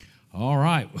All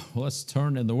right, well, let's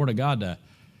turn in the Word of God to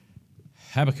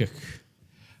Habakkuk.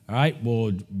 All right,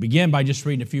 we'll begin by just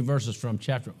reading a few verses from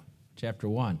chapter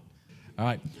 1. All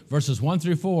right, verses 1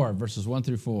 through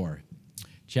 4.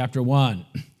 Chapter 1.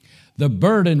 The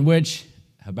burden which,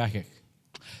 Habakkuk,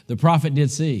 the prophet did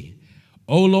see.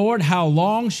 O Lord, how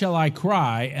long shall I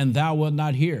cry, and thou wilt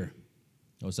not hear?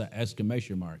 What's that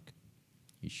exclamation mark?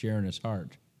 He's sharing his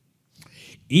heart.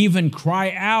 Even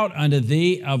cry out unto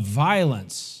thee of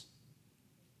violence,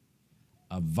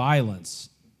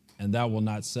 and thou wilt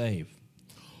not save.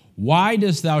 Why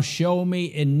dost thou show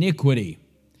me iniquity,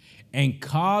 and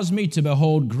cause me to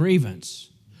behold grievance?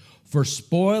 For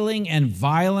spoiling and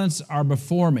violence are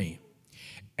before me,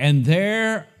 and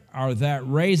there are that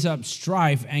raise up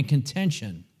strife and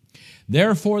contention.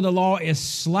 Therefore the law is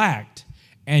slacked,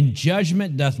 and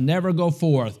judgment doth never go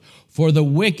forth. For the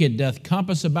wicked doth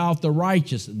compass about the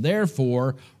righteous.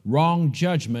 Therefore wrong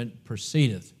judgment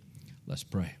proceedeth. Let's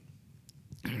pray.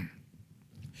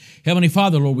 Heavenly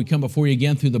Father, Lord, we come before you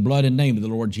again through the blood and name of the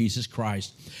Lord Jesus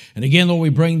Christ. And again, Lord, we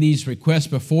bring these requests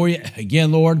before you.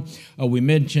 Again, Lord, we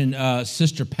mention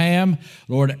Sister Pam.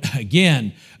 Lord,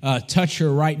 again, touch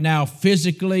her right now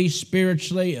physically,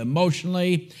 spiritually,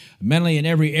 emotionally, mentally, in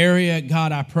every area.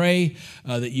 God, I pray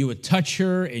that you would touch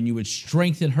her and you would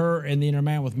strengthen her in the inner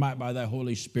man with might by thy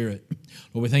Holy Spirit.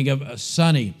 Lord, we think of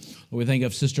Sonny. Lord, we think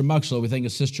of Sister Muxlow. We think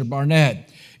of Sister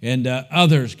Barnett and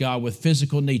others, God, with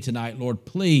physical need tonight. Lord,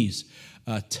 please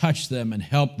touch them and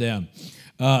help them.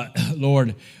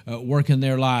 Lord, work in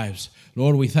their lives.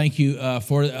 Lord, we thank you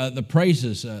for the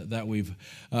praises that we've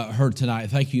heard tonight.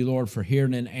 Thank you, Lord, for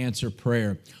hearing and answer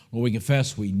prayer. Lord, we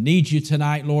confess we need you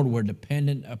tonight. Lord, we're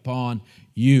dependent upon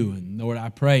you. And Lord, I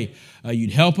pray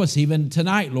you'd help us even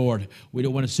tonight, Lord. We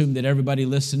don't want to assume that everybody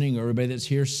listening or everybody that's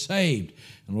here is saved.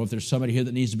 And Lord, if there's somebody here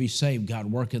that needs to be saved, God,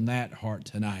 work in that heart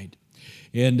tonight.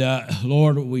 And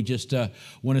Lord, we just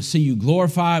want to see you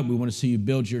glorified. We want to see you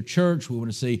build your church. We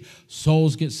want to see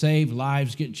souls get saved,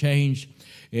 lives get changed.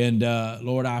 And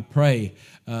Lord, I pray,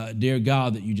 dear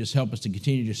God, that you just help us to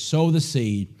continue to sow the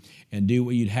seed and do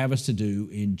what you'd have us to do.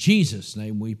 In Jesus'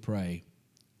 name we pray.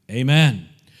 Amen.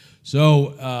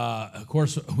 So, of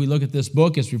course, we look at this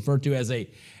book. It's referred to as a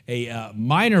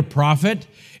minor prophet.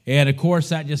 And, of course,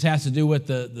 that just has to do with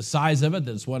the size of it.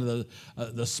 That's one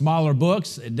of the smaller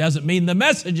books. It doesn't mean the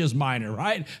message is minor,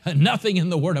 right? Nothing in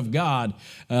the Word of God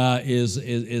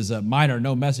is minor.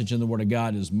 No message in the Word of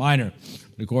God is minor.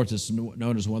 But of course, it's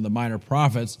known as one of the minor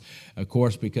prophets, of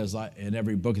course, because in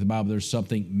every book of the Bible, there's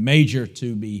something major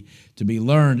to be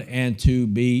learned and to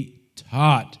be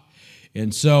taught.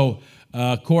 And so,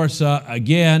 of course,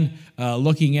 again,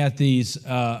 looking at these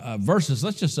verses,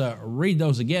 let's just read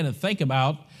those again and think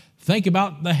about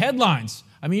the headlines.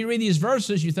 I mean, you read these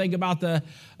verses, you think about the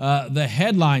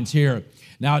headlines here.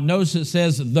 Now, notice it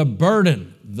says the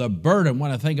burden. The burden. I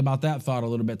want to think about that thought a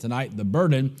little bit tonight. The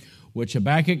burden, which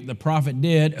Habakkuk the prophet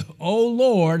did. O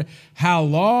Lord, how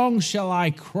long shall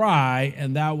I cry,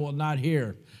 and thou wilt not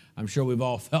hear? I'm sure we've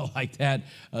all felt like that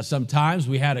sometimes.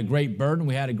 We had a great burden,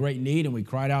 we had a great need, and we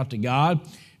cried out to God,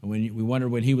 and we wondered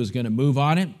when he was going to move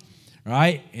on it,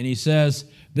 right? And he says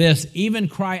this, even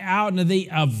cry out unto thee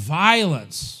of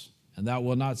violence, and thou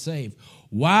wilt not save.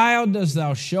 Why dost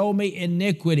thou show me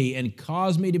iniquity, and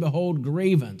cause me to behold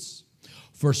grievance?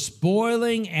 For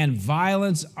spoiling and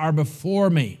violence are before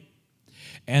me,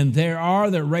 and there are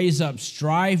that raise up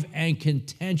strife and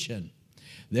contention.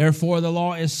 Therefore the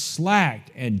law is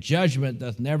slacked, and judgment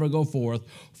doth never go forth.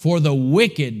 For the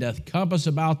wicked doth compass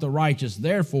about the righteous.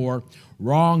 Therefore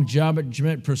wrong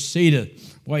judgment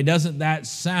proceedeth. Boy, doesn't that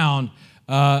sound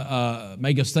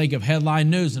make us think of headline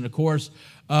news? And of course,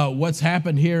 what's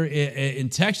happened here in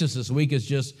Texas this week is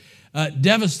just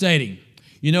devastating.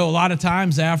 You know, a lot of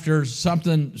times after some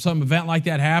event like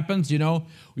that happens, you know,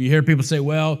 you hear people say,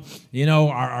 well, you know,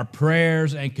 our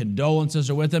prayers and condolences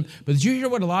are with them. But did you hear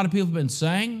what a lot of people have been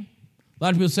saying? A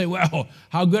lot of people say, well,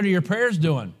 how good are your prayers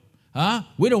doing? Huh?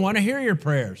 We don't want to hear your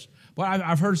prayers. Well,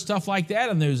 I've heard stuff like that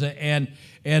in the news, and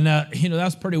you know,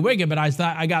 that's pretty wicked. But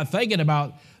I got thinking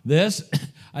about this.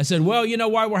 I said, well, you know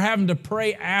why we're having to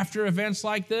pray after events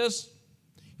like this?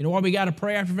 You know why we got to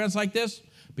pray after events like this?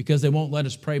 Because they won't let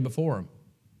us pray before them.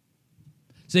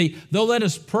 See, they'll let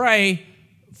us pray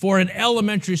for an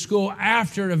elementary school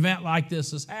after an event like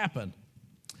this has happened.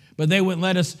 But they wouldn't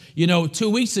let us, you know, 2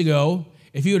 weeks ago,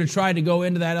 if you would have tried to go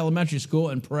into that elementary school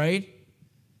and prayed,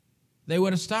 they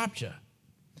would have stopped you.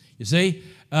 You see,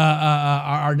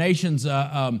 our nation's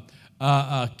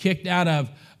kicked out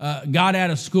of, got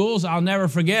out of schools. I'll never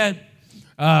forget,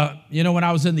 you know, when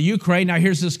I was in the Ukraine, now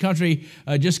here's this country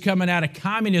just coming out of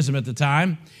communism at the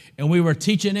time, and we were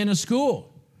teaching in a school.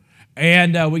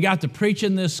 And we got to preach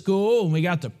in this school, and we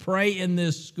got to pray in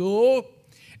this school.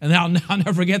 And I'll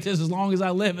never forget this as long as I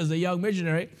live as a young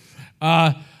missionary.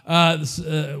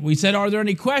 We said, are there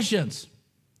any questions?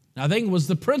 And I think it was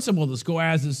the principal of the school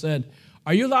asked and said,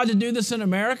 are you allowed to do this in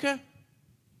America?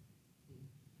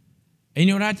 And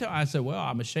you know what I said, well,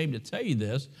 I'm ashamed to tell you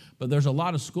this, but there's a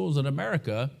lot of schools in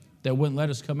America that wouldn't let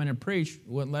us come in and preach,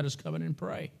 wouldn't let us come in and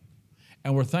pray.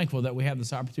 And we're thankful that we have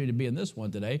this opportunity to be in this one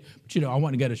today. But, I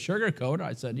want to get a sugarcoat.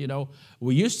 I said,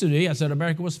 we used to be. I said,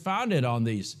 America was founded on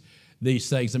these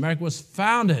things. America was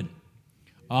founded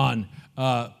on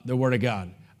the Word of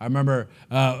God. I remember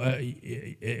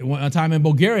one time in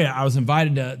Bulgaria, I was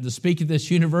invited to speak at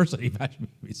this university.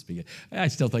 I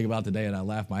still think about the day and I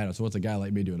laugh my head off. So what's a guy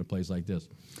like me doing in a place like this,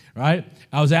 right?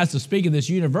 I was asked to speak at this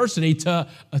university to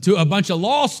a bunch of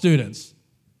law students,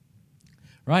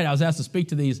 right? I was asked to speak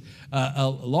to these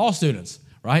law students,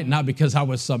 right? Not because I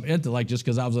was some intellect, just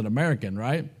because I was an American,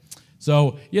 right?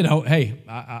 So, hey,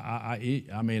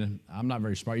 I mean, I'm not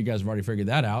very smart. You guys have already figured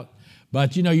that out.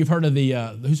 But, you've heard of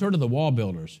who's heard of the wall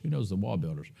builders? Who knows the wall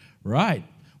builders? Right.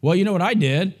 Well, you know what I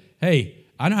did? Hey,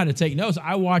 I know how to take notes.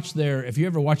 I watched if you're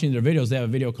ever watching their videos, they have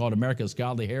a video called America's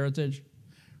Godly Heritage,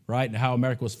 right? And how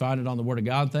America was founded on the Word of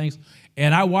God and things.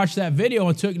 And I watched that video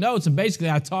and took notes. And basically,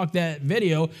 I talked that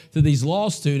video to these law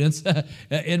students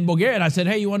in Bulgaria. And I said,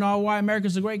 hey, you want to know why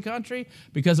America's a great country?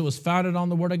 Because it was founded on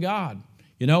the Word of God.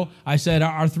 I said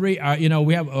our three,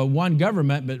 we have one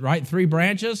government, but right, 3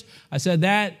 branches. I said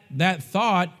that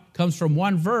thought comes from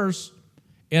one verse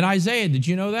in Isaiah. Did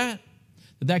you know that?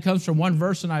 That comes from one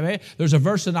verse in Isaiah. There's a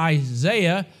verse in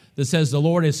Isaiah that says the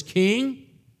Lord is king,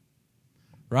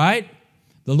 right?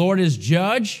 The Lord is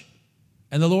judge,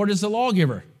 and the Lord is the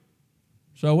lawgiver.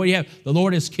 So what do you have? The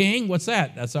Lord is king. What's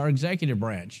that? That's our executive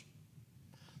branch.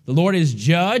 The Lord is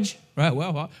judge, right?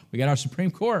 Well, we got our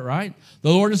Supreme Court, right? The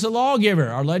Lord is the lawgiver,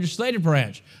 our legislative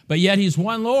branch. But yet he's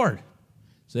one Lord.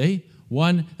 See?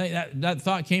 One, that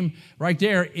thought came right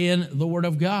there in the Word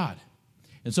of God.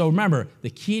 And so remember, the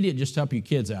key to, just help you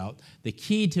kids out, the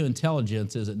key to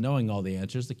intelligence isn't knowing all the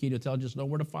answers. The key to intelligence is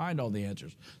knowing where to find all the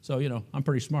answers. So, I'm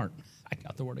pretty smart. I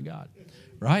got the Word of God,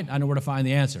 right? I know where to find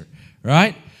the answer,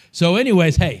 right? So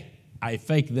anyways, hey, I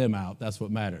faked them out. That's what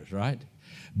matters, right?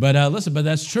 But listen, but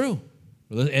that's true.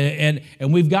 And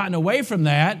we've gotten away from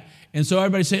that. And so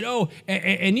everybody said, I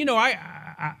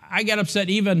got upset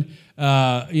even,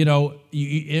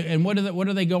 and what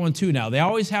are they going to now? They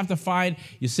always have to find,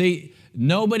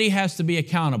 nobody has to be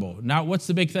accountable. Now, what's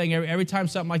the big thing? Every time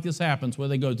something like this happens, what do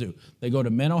they go to? They go to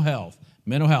mental health.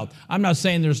 Mental health. I'm not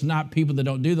saying there's not people that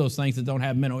don't do those things that don't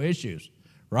have mental issues,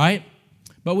 right?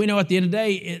 But we know at the end of the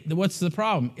day, what's the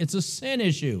problem? It's a sin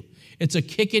issue. It's a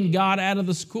kicking God out of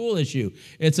the school issue.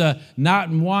 It's a not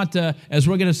want to, as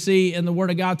we're going to see in the Word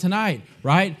of God tonight,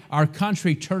 right? Our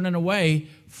country turning away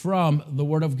from the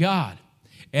Word of God.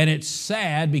 And it's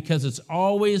sad because it's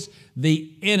always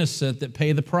the innocent that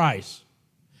pay the price.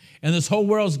 And this whole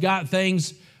world's got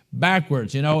things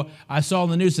backwards. I saw in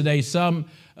the news today some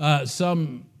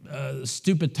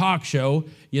stupid talk show,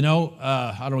 I don't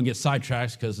want to get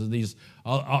sidetracked because of these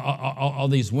all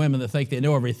these women that think they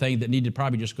know everything that need to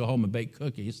probably just go home and bake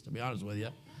cookies, to be honest with you,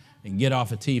 and get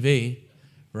off of TV,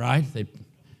 right? They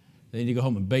need to go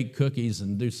home and bake cookies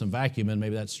and do some vacuuming.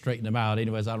 Maybe that's straighten them out.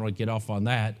 Anyways, I don't want to get off on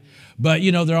that. But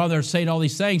they're all there saying all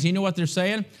these things. You know what they're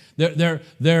saying?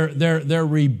 They're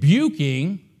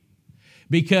rebuking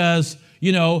because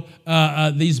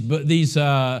these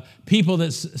people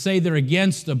that say they're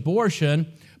against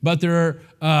abortion, but they're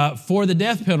for the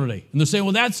death penalty. And they're saying,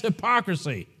 well, that's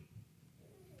hypocrisy.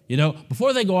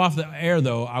 Before they go off the air,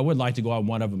 though, I would like to go on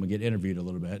one of them and get interviewed a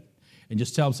little bit and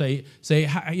just tell them, say,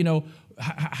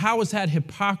 how is that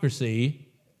hypocrisy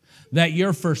that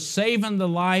you're for saving the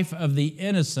life of the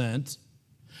innocent,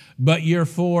 but you're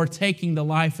for taking the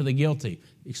life of the guilty?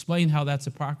 Explain how that's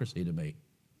hypocrisy to me.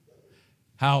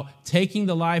 How taking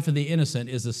the life of the innocent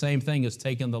is the same thing as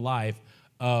taking the life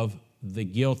of the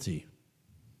guilty.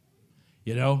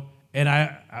 And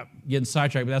I'm getting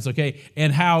sidetracked, but that's okay.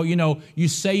 And how, you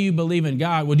say you believe in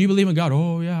God. Well, do you believe in God?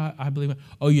 Oh, yeah, I believe in.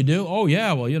 Oh, you do? Oh,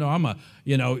 yeah, well, I'm I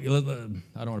don't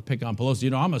want to pick on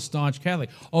Pelosi. I'm a staunch Catholic.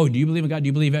 Oh, do you believe in God? Do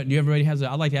you believe everybody has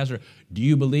I'd like to ask her, do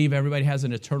you believe everybody has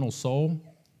an eternal soul? Do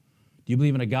you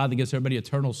believe in a God that gives everybody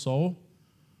eternal soul?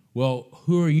 Well,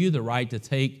 who are you the right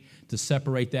to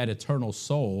separate that eternal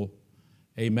soul,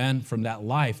 amen, from that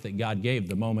life that God gave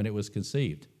the moment it was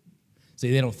conceived?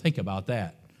 See, they don't think about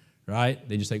that, right?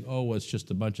 They just think, oh, well, it's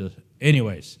just a bunch of...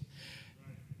 Anyways,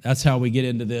 That's how we get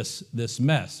into this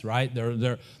mess, right?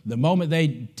 The moment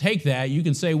they take that, you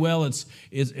can say, well, it's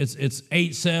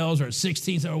 8 cells or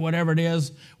 16 or whatever it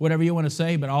is, whatever you want to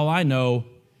say. But all I know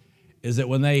is that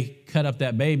when they cut up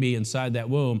that baby inside that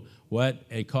womb, what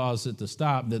it caused it to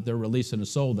stop, that they're releasing a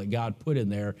soul that God put in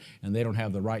there, and they don't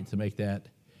have the right to make that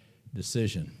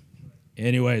decision.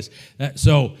 Anyways,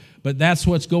 but that's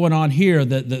what's going on here,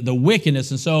 the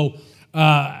wickedness. And so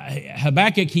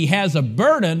Habakkuk, he has a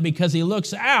burden because he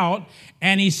looks out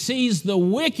and he sees the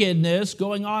wickedness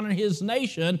going on in his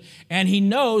nation, and he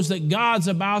knows that God's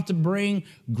about to bring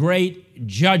great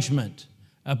judgment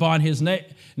upon his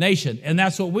nation. And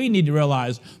that's what we need to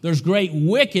realize. There's great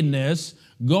wickedness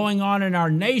going on in our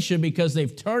nation because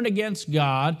they've turned against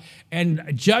God,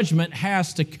 and judgment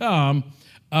has to come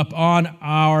upon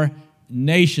our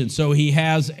nation. So he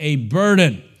has a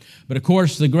burden. But of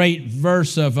course, the great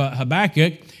verse of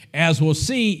Habakkuk, as we'll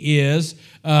see, is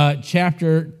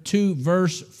chapter 2,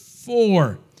 verse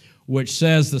 4, which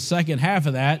says, the second half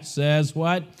of that says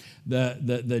what?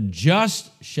 The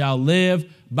just shall live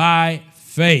by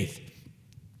faith.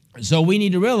 So we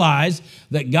need to realize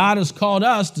that God has called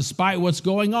us, despite what's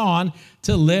going on,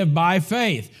 to live by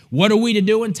faith. What are we to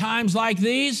do in times like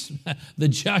these? The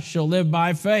just shall live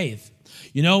by faith.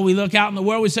 You know, we look out in the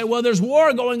world, we say, well, there's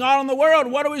war going on in the world.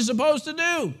 What are we supposed to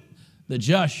do? The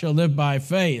just shall live by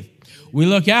faith. We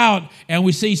look out and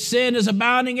we see sin is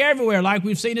abounding everywhere, like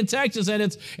we've seen in Texas,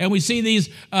 and we see these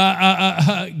gay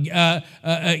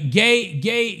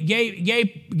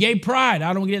pride.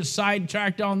 I don't get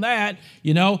sidetracked on that.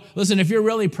 You know, listen, if you're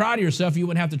really proud of yourself, you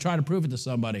wouldn't have to try to prove it to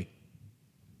somebody.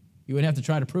 You would have to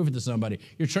try to prove it to somebody.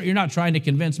 You're not trying to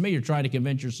convince me. You're trying to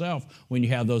convince yourself when you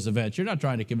have those events. You're not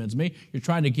trying to convince me. You're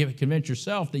trying to convince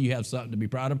yourself that you have something to be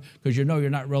proud of, because you know you're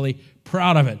not really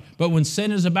proud of it. But when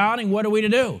sin is abounding, what are we to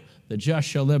do? The just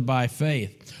shall live by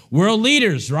faith. World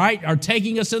leaders, right, are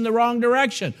taking us in the wrong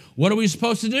direction. What are we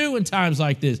supposed to do in times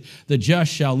like this? The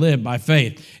just shall live by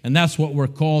faith. And that's what we're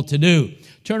called to do.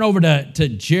 Turn over to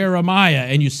Jeremiah,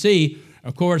 and you see,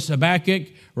 of course, Habakkuk,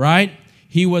 right?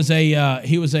 He was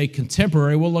a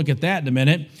contemporary. We'll look at that in a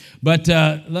minute. But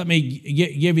let me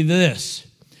give you this.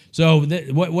 So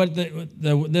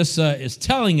this is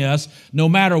telling us, no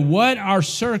matter what our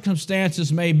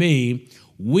circumstances may be,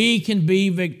 we can be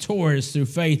victorious through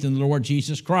faith in the Lord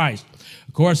Jesus Christ.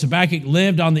 Of course, Habakkuk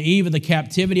lived on the eve of the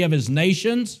captivity of his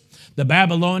nations. The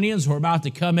Babylonians were about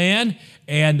to come in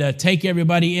and take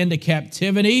everybody into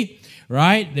captivity.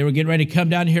 Right? They were getting ready to come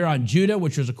down here on Judah,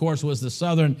 which was, of course, was the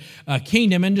southern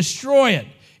kingdom, and destroy it.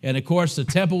 And, of course, the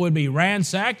temple would be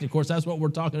ransacked. Of course, that's what we're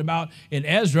talking about in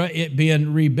Ezra, it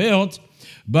being rebuilt.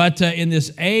 But in this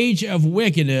age of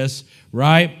wickedness,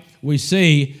 right, we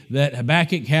see that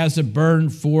Habakkuk has a burden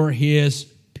for his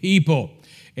people.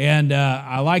 And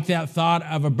I like that thought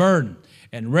of a burden.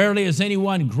 And rarely is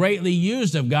anyone greatly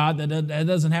used of God that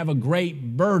doesn't have a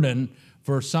great burden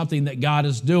for something that God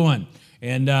is doing.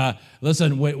 And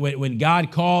listen, when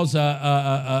God calls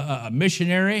a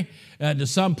missionary to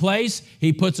some place,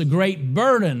 he puts a great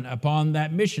burden upon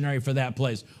that missionary for that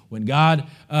place. When God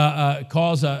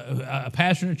calls a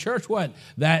pastor in a church, what?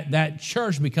 That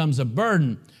church becomes a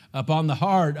burden upon the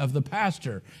heart of the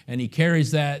pastor, and he carries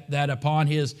that upon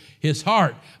his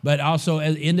heart. But also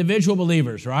as individual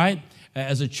believers, right?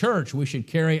 As a church, we should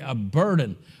carry a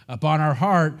burden upon our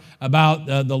heart about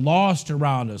the lost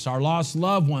around us, our lost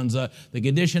loved ones. The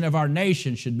condition of our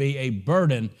nation should be a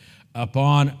burden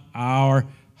upon our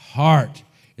heart.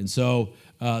 And so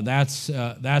that's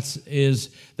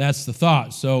the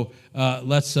thought. So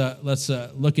let's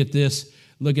look at this.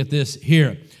 Look at this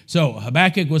here. So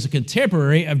Habakkuk was a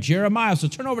contemporary of Jeremiah. So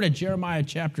turn over to Jeremiah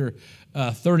chapter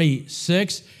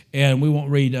 36, and we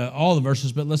won't read all the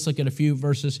verses, but let's look at a few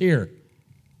verses here.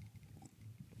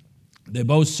 They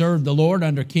both served the Lord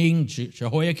under King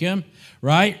Jehoiakim,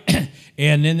 right?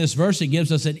 And in this verse, it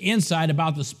gives us an insight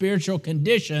about the spiritual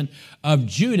condition of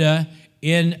Judah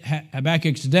in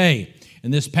Habakkuk's day.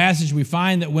 In this passage, we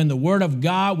find that when the word of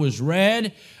God was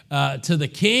read to the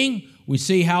king, we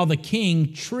see how the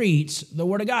king treats the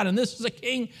word of God. And this is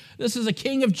a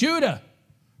king of Judah,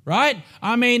 right?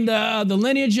 I mean, the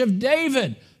lineage of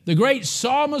David, the great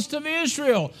psalmist of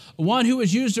Israel, one who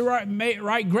was used to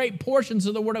write great portions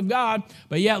of the Word of God,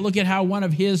 but yet look at how one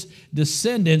of his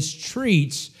descendants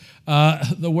treats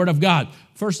the Word of God.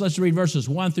 First, let's read verses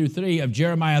 1 through 3 of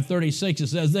Jeremiah 36. It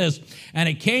says this, "And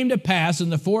it came to pass in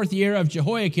the 4th year of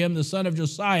Jehoiakim, the son of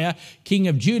Josiah, king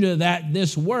of Judah, that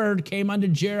this word came unto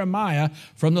Jeremiah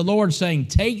from the Lord, saying,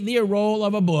 Take thee a roll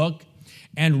of a book,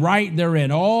 and write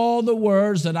therein all the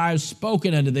words that I have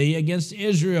spoken unto thee against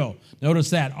Israel.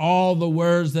 Notice that, all the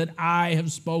words that I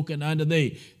have spoken unto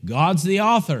thee. God's the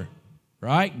author,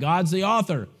 right? God's the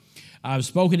author. I've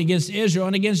spoken against Israel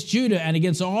and against Judah and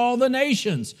against all the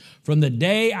nations from the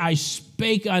day I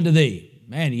spake unto thee.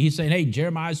 Man, he's saying, hey,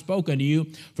 Jeremiah spoke unto you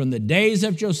from the days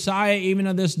of Josiah even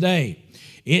to this day.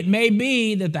 It may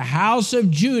be that the house of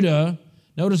Judah,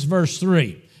 notice verse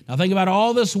 3. Now think about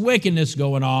all this wickedness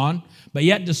going on, but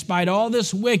yet despite all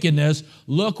this wickedness,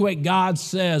 look what God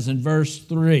says in verse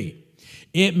 3.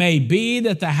 It may be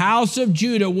that the house of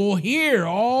Judah will hear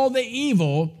all the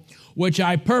evil which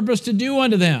I purpose to do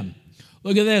unto them.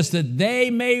 Look at this, that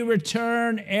they may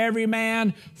return every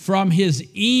man from his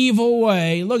evil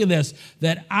way. Look at this,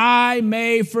 that I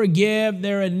may forgive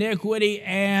their iniquity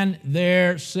and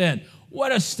their sin.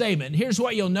 What a statement. Here's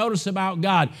what you'll notice about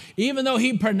God. Even though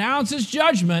he pronounces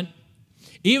judgment,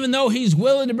 even though he's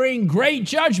willing to bring great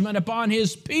judgment upon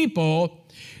his people,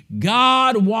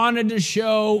 God wanted to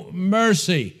show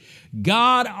mercy.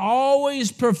 God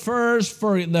always prefers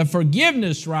for the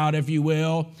forgiveness route, if you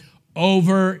will,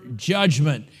 over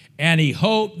judgment, and he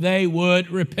hoped they would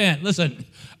repent. Listen,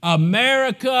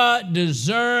 America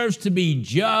deserves to be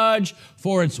judged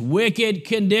for its wicked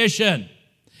condition,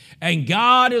 and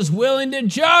God is willing to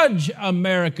judge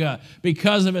America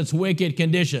because of its wicked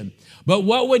condition. But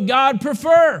what would God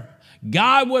prefer?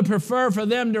 God would prefer for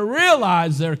them to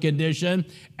realize their condition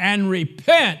and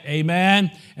repent, amen,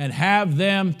 and have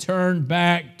them turn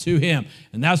back to him.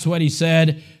 And that's what he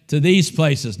said to these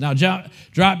places. Now,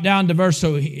 drop down to verse,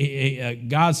 so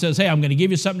God says, hey, I'm going to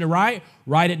give you something to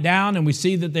write it down, and we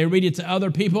see that they read it to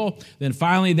other people. Then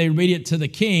finally, they read it to the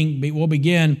king. We'll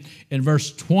begin in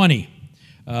verse 20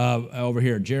 over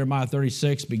here, Jeremiah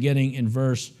 36, beginning in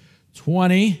verse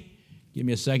 20. Give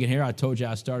me a second here. I told you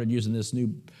I started using this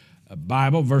new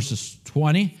Bible, verses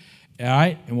 20. All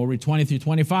right, and we'll read 20 through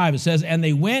 25. It says, and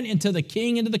they went into the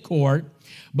king into the court,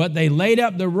 but they laid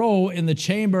up the roll in the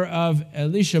chamber of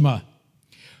Elishama,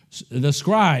 the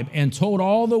scribe, and told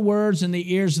all the words in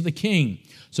the ears of the king.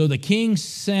 So the king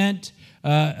sent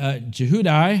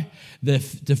Jehudi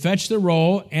to fetch the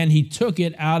roll, and he took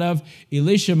it out of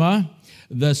Elishama,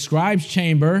 the scribe's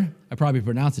chamber. I probably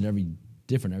pronounce it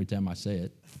different every time I say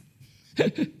it.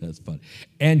 That's funny.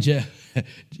 And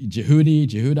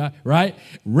Jehudi, right,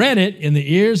 read it in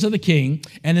the ears of the king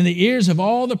and in the ears of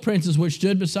all the princes which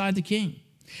stood beside the king.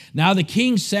 Now the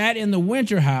king sat in the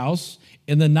winter house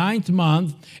in the 9th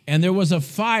month, and there was a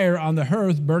fire on the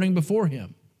hearth burning before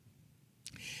him.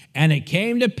 And it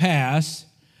came to pass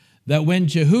that when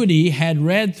Jehudi had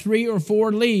read 3 or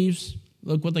 4 leaves,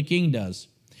 look what the king does.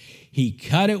 He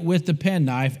cut it with the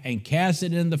penknife and cast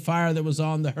it in the fire that was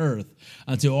on the hearth,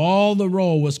 until all the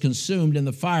roll was consumed in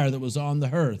the fire that was on the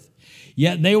hearth.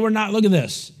 Yet they were not, look at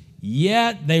this,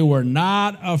 yet they were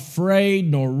not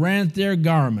afraid nor rent their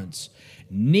garments,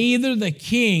 neither the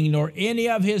king nor any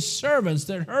of his servants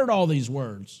that heard all these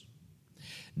words.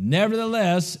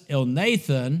 Nevertheless,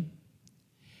 Elnathan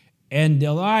and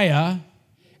Deliah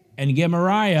and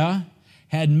Gemariah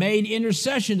had made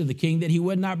intercession to the king that he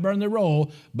would not burn the roll,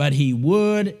 but he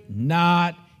would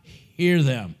not hear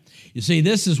them. You see,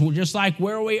 this is just like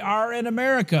where we are in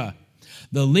America.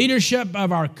 The leadership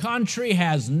of our country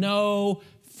has no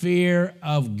fear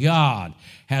of God.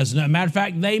 Matter of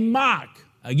fact, they mock.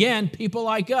 Again, people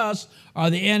like us are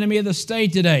the enemy of the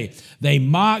state today. They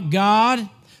mock God.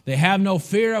 They have no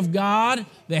fear of God.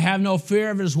 They have no fear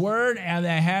of his word, and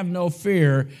they have no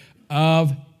fear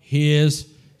of his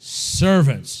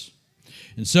servants.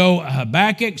 And so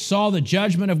Habakkuk saw the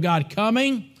judgment of God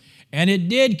coming, and it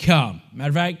did come. Matter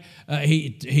of fact,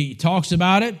 he talks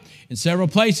about it in several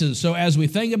places. So as we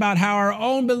think about how our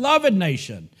own beloved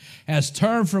nation has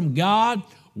turned from God,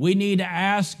 we need to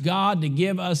ask God to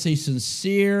give us a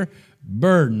sincere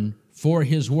burden for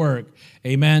his work,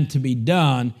 amen, to be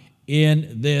done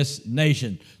in this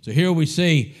nation. So here we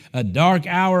see a dark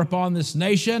hour upon this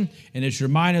nation, and it's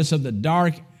reminding us of the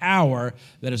dark hour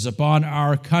that is upon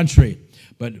our country.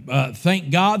 But thank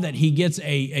God that he gets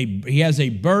he has a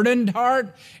burdened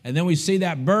heart, and then we see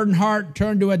that burdened heart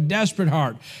turn to a desperate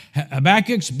heart.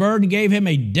 Habakkuk's burden gave him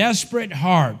a desperate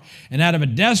heart, and out of a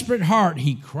desperate heart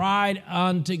he cried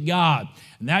unto God.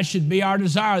 And that should be our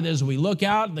desire, that as we look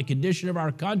out at the condition of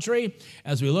our country,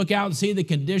 as we look out and see the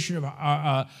condition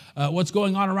of what's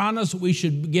going on around us, we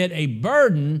should get a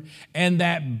burden, and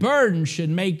that burden should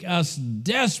make us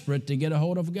desperate to get a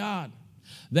hold of God.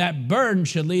 That burden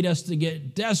should lead us to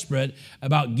get desperate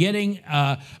about getting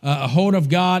a hold of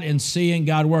God and seeing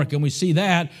God work. And we see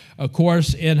that, of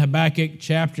course, in Habakkuk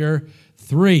chapter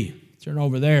 3. Turn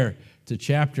over there to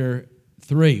chapter 3.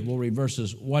 3. We'll read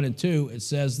verses 1 and 2. It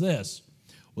says this.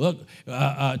 Look,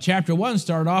 chapter 1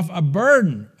 started off a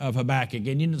burden of Habakkuk.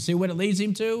 And you see what it leads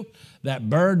him to? That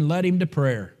burden led him to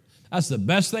prayer. That's the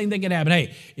best thing that can happen.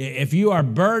 Hey, if you are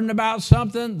burdened about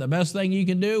something, the best thing you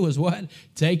can do is what?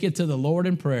 Take it to the Lord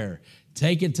in prayer.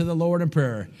 Take it to the Lord in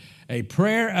prayer. A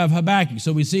prayer of Habakkuk.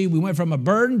 So we went from a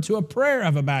burden to a prayer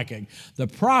of Habakkuk. The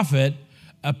prophet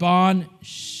upon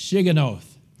Shigionoth.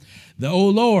 O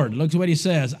Lord, look at what he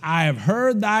says. I have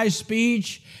heard thy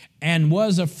speech and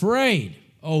was afraid,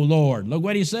 O Lord. Look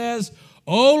what he says.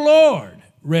 O Lord,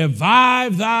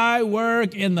 revive thy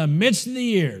work in the midst of the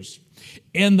years.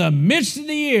 In the midst of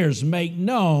the years, make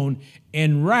known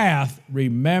in wrath,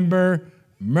 remember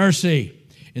mercy.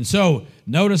 And so,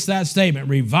 notice that statement,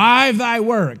 revive thy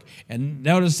work. And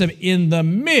notice that in the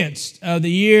midst of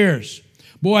the years.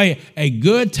 Boy, a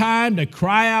good time to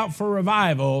cry out for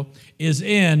revival is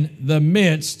in the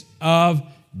midst of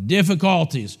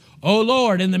difficulties. Oh,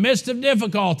 Lord, in the midst of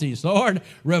difficulties, Lord,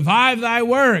 revive thy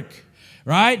work.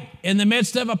 Right? In the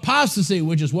midst of apostasy,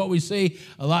 which is what we see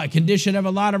condition of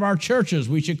a lot of our churches,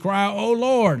 we should cry out, oh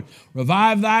Lord,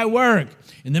 revive thy work.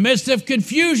 In the midst of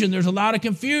confusion, there's a lot of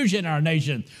confusion in our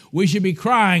nation. We should be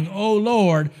crying, oh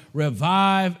Lord,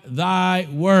 revive thy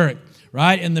work.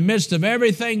 Right? In the midst of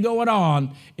everything going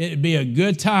on, it'd be a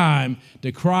good time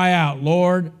to cry out,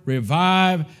 Lord,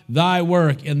 revive thy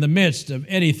work in the midst of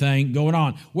anything going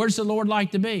on. Where does the Lord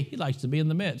like to be? He likes to be in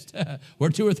the midst. Where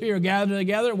two or three are gathered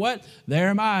together, what? There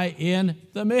am I in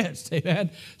the midst. Amen.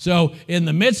 So in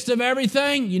the midst of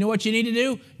everything, you know what you need to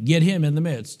do? Get him in the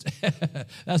midst.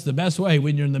 That's the best way.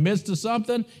 When you're in the midst of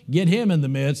something, get him in the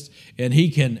midst, and he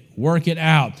can work it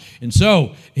out. And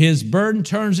so his burden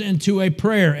turns into a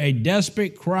prayer, a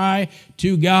desperate cry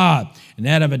to God. And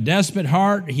out of a desperate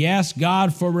heart, he asked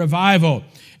God for revival.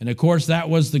 And of course, that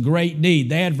was the great need.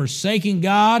 They had forsaken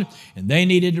God, and they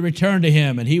needed to return to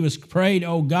him. And he was prayed,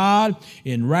 oh God,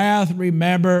 in wrath,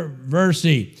 remember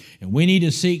mercy. And we need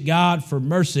to seek God for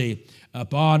mercy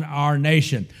upon our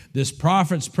nation. This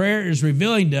prophet's prayer is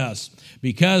revealing to us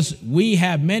because we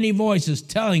have many voices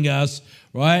telling us,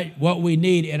 right, what we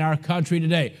need in our country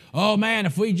today. Oh man,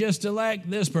 if we just elect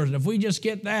this person, if we just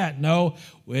get that. No,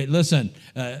 listen,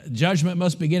 judgment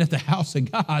must begin at the house of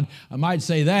God. I might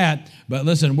say that, but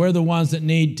listen, we're the ones that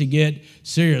need to get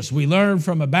serious. We learned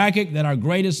from Habakkuk that our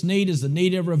greatest need is the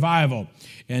need of revival.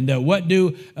 And what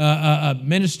do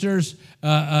ministers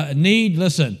need?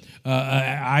 Listen,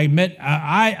 I admit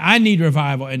I need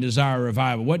revival and desire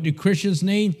revival. What do Christians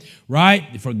need?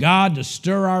 Right? For God to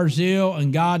stir our zeal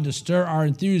and God to stir our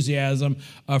enthusiasm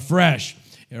afresh.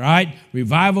 Right?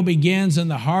 Revival begins in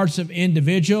the hearts of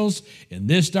individuals. In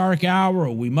this dark hour,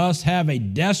 we must have a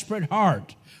desperate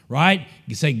heart. Right?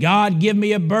 You say, God, give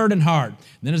me a burdened heart. And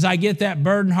then as I get that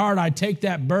burdened heart, I take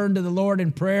that burden to the Lord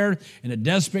in prayer and a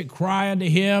desperate cry unto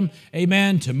him,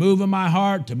 amen, to move in my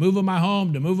heart, to move in my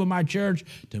home, to move in my church,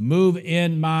 to move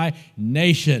in my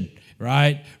nation.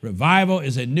 Right? Revival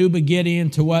is a new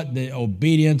beginning to what? The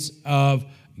obedience of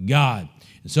God.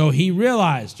 And so he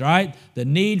realized, right, the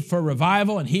need for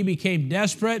revival, and he became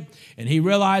desperate, and he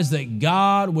realized that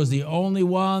God was the only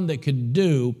one that could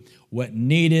do what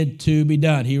needed to be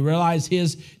done. He realized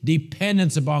his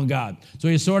dependence upon God. So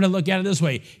he sort of looked at it this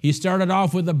way. He started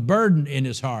off with a burden in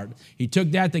his heart. He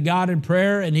took that to God in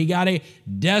prayer, and he got a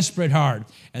desperate heart.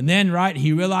 And then, right,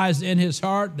 he realized in his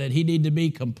heart that he needed to be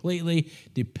completely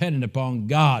dependent upon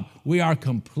God. We are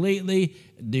completely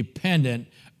dependent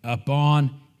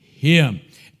upon him.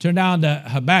 Turn down to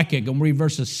Habakkuk and read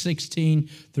verses 16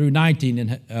 through 19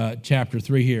 in chapter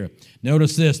 3 here.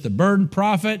 Notice this. The burdened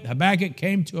prophet, Habakkuk,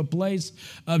 came to a place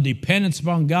of dependence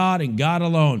upon God and God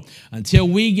alone. Until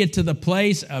we get to the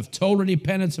place of total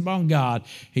dependence upon God,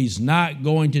 he's not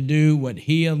going to do what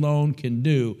he alone can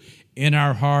do in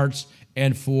our hearts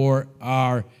and for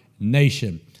our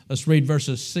nation. Let's read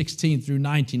verses 16 through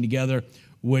 19 together,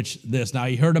 which this. Now,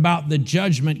 he heard about the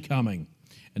judgment coming.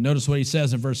 And notice what he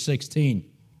says in verse 16.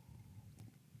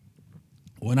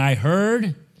 When I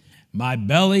heard, my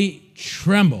belly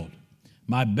trembled.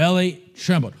 My belly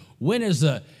trembled. When is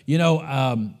the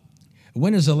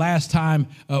last time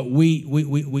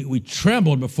we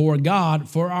trembled before God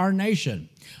for our nation?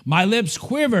 My lips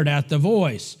quivered at the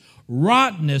voice.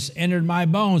 Rottenness entered my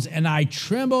bones, and I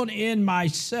trembled in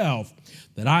myself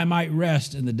that I might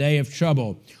rest in the day of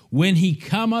trouble. When he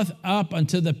cometh up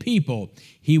unto the people,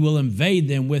 he will invade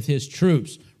them with his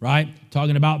troops. Right?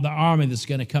 Talking about the army that's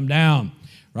going to come down.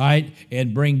 Right?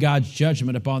 And bring God's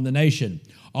judgment upon the nation.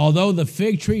 Although the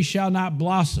fig tree shall not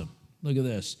blossom, look at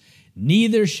this,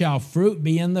 neither shall fruit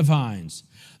be in the vines.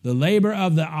 The labor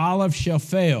of the olive shall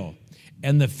fail,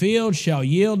 and the field shall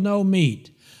yield no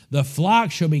meat. The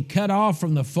flock shall be cut off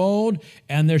from the fold,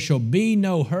 and there shall be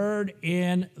no herd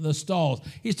in the stalls.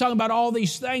 He's talking about all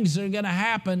these things that are going to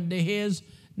happen to his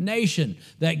nation,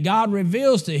 that God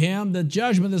reveals to him the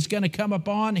judgment that's going to come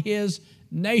upon his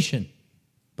nation.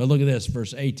 But look at this,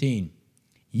 verse 18.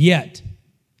 Yet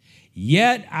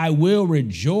I will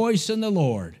rejoice in the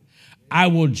Lord. I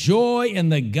will joy in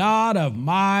the God of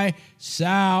my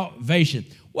salvation.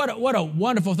 What a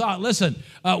wonderful thought. Listen,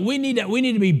 we need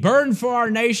to be burdened for our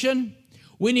nation.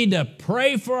 We need to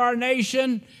pray for our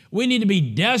nation. We need to be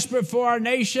desperate for our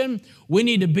nation. We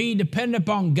need to be dependent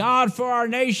upon God for our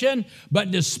nation.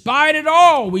 But despite it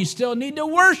all, we still need to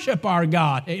worship our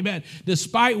God. Amen.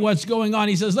 Despite what's going on,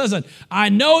 he says, listen, I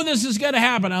know this is going to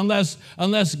happen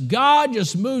unless God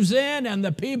just moves in and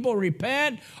the people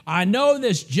repent. I know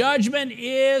this judgment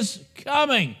is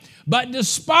coming. But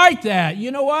despite that,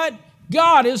 you know what?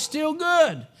 God is still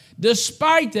good.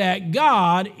 Despite that,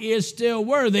 God is still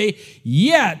worthy,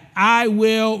 yet I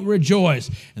will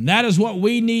rejoice. And that is what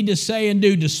we need to say and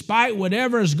do, despite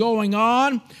whatever is going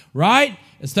on, right?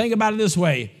 Let's think about it this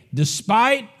way.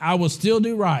 Despite, I will still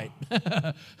do right.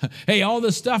 Hey, all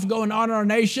this stuff going on in our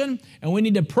nation, and we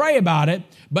need to pray about it,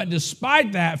 but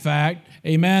despite that fact,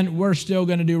 amen, we're still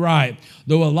going to do right.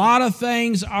 Though a lot of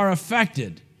things are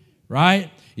affected,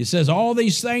 right? It says all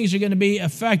these things are going to be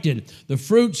affected. The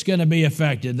fruit's going to be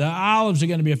affected. The olives are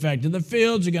going to be affected. The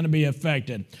fields are going to be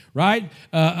affected, right?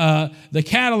 The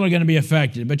cattle are going to be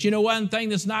affected. But you know one thing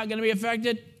that's not going to be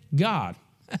affected? God.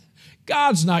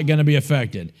 God's not going to be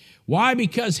affected. Why?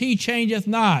 Because he changeth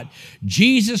not.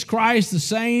 Jesus Christ the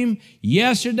same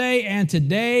yesterday and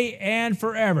today and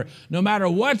forever. No matter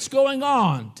what's going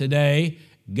on today,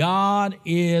 God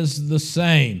is the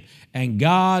same. And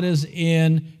God is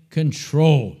in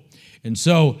control. And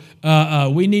so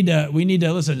we need to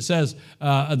listen. It says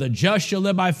the just shall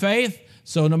live by faith.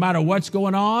 So no matter what's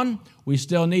going on, we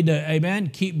still need to, amen,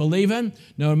 keep believing.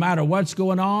 No matter what's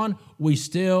going on, we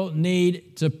still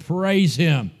need to praise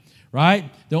him,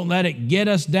 right? Don't let it get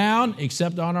us down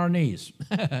except on our knees.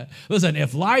 Listen,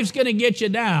 if life's going to get you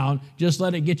down, just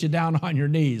let it get you down on your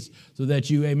knees so that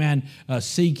you, amen,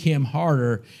 seek him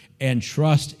harder and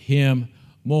trust him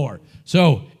more.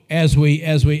 So as we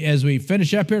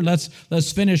finish up here,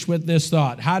 let's finish with this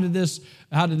thought. How did this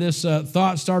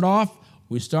thought start off?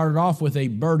 We started off with a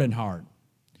burdened heart.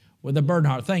 With a burdened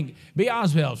heart. Be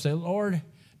honest with yourself. Say, Lord,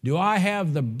 do I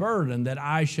have the burden that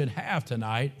I should have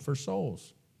tonight for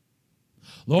souls?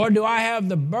 Lord, do I have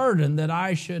the burden that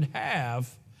I should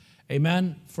have,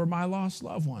 amen, for my lost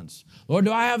loved ones? Lord,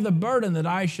 do I have the burden that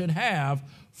I should have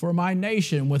for my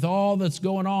nation with all that's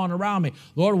going on around me?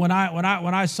 Lord, when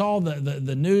I saw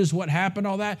the news, what happened,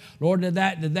 all that, Lord, did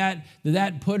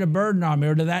that put a burden on me,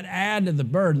 or did that add to the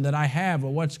burden that I have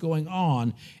of what's going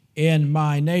on in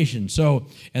my nation? So,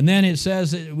 and then it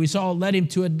says that we saw led him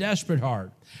to a desperate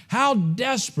heart. How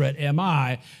desperate am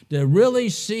I to really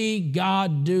see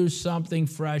God do something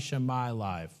fresh in my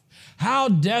life? How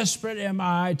desperate am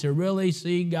I to really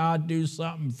see God do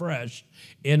something fresh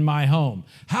in my home?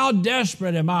 How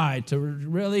desperate am I to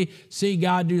really see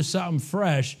God do something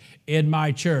fresh in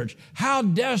my church? How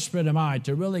desperate am I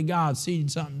to really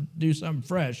do something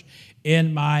fresh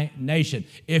in my nation?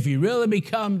 If you really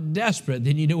become desperate,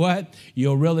 then you know what?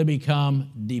 You'll really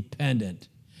become dependent,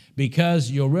 because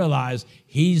you'll realize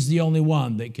he's the only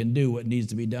one that can do what needs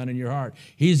to be done in your heart.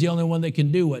 He's the only one that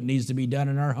can do what needs to be done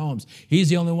in our homes. He's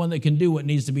the only one that can do what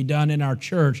needs to be done in our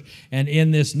church and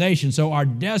in this nation. So our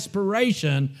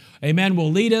desperation, amen,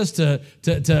 will lead us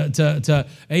to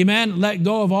amen, let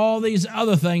go of all these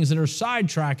other things that are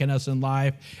sidetracking us in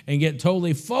life and get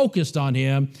totally focused on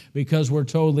him, because we're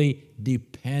totally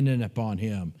dependent upon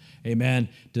him, amen,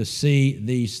 to see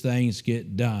these things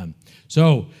get done.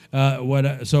 So,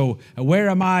 where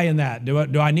am I in that?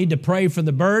 Do I need to pray for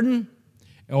the burden?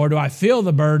 Or do I feel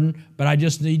the burden, but I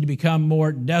just need to become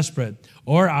more desperate?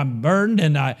 Or I'm burdened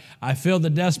and I feel the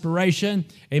desperation,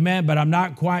 amen, but I'm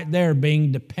not quite there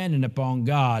being dependent upon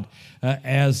God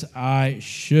as I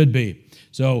should be.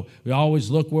 So we always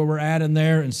look where we're at in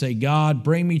there and say, God,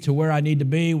 bring me to where I need to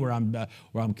be, where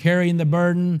I'm carrying the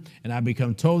burden, and I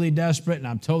become totally desperate and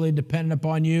I'm totally dependent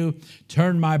upon you.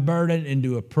 Turn my burden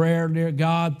into a prayer, dear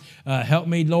God. Help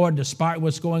me, Lord, despite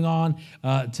what's going on,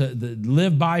 to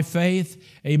live by faith,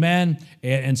 amen,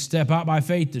 and step out by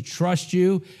faith to trust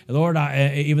you. Lord,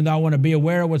 even though I want to be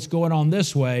aware of what's going on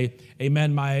this way,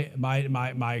 amen,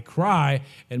 my cry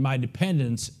and my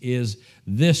dependence is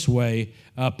this way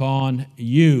upon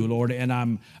you, Lord, and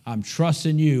I'm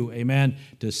trusting you, amen,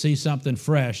 to see something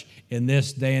fresh in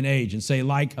this day and age. And say,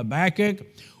 like Habakkuk,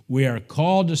 We are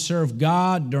called to serve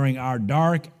God during our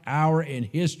dark hour in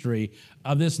history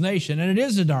of this nation. And it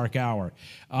is a dark hour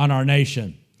on our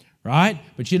nation, right?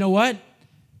 But you know what?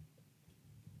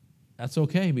 That's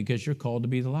okay, because you're called to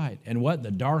be the light. And what?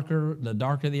 The darker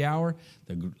the hour,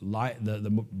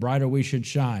 the brighter we should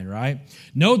shine, right?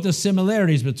 Note the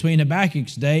similarities between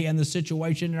Habakkuk's day and the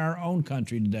situation in our own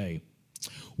country today.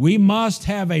 We must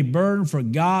have a burden for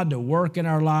God to work in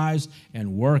our lives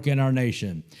and work in our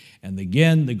nation. And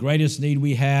again, the greatest need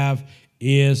we have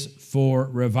is for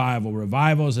revival.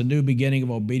 Revival is a new beginning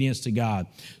of obedience to God.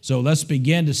 So let's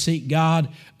begin to seek God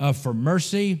for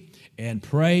mercy and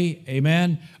pray,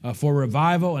 amen, for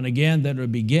revival. And again, that it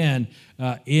would begin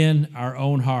in our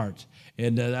own heart.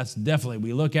 And that's definitely,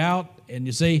 we look out and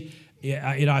you see,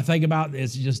 I think about,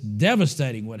 it's just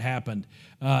devastating what happened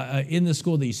in the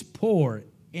school, these poor,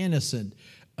 innocent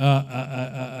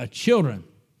children.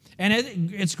 And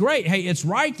it's great. Hey, it's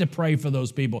right to pray for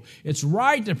those people. It's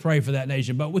right to pray for that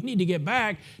nation. But we need to get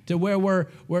back to where we're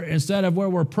instead of where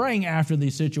we're praying after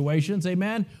these situations,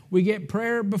 amen, we get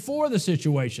prayer before the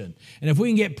situation. And if we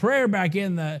can get prayer back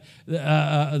in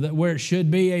where it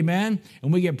should be, amen,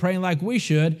 and we get praying like we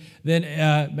should,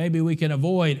 then maybe we can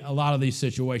avoid a lot of these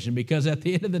situations. Because at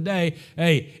the end of the day,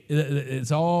 hey,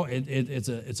 it's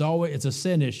a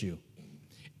sin issue.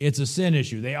 It's a sin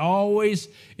issue. They always,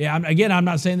 again, I'm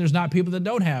not saying there's not people that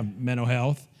don't have mental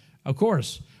health. Of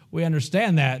course, we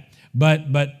understand that.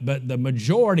 But the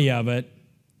majority of it,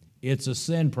 it's a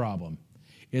sin problem.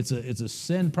 It's a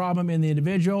sin problem in the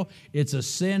individual. It's a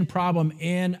sin problem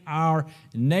in our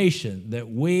nation that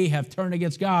we have turned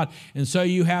against God. And so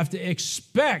you have to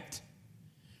expect,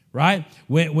 right?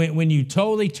 When you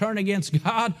totally turn against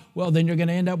God, well, then you're going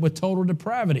to end up with total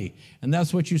depravity. And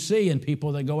that's what you see in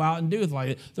people that go out and do like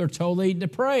it. They're totally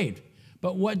depraved.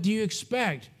 But what do you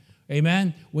expect?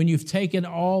 Amen? When you've taken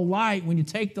all light, when you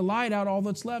take the light out, all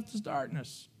that's left is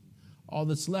darkness. All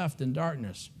that's left in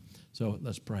darkness. So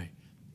let's pray.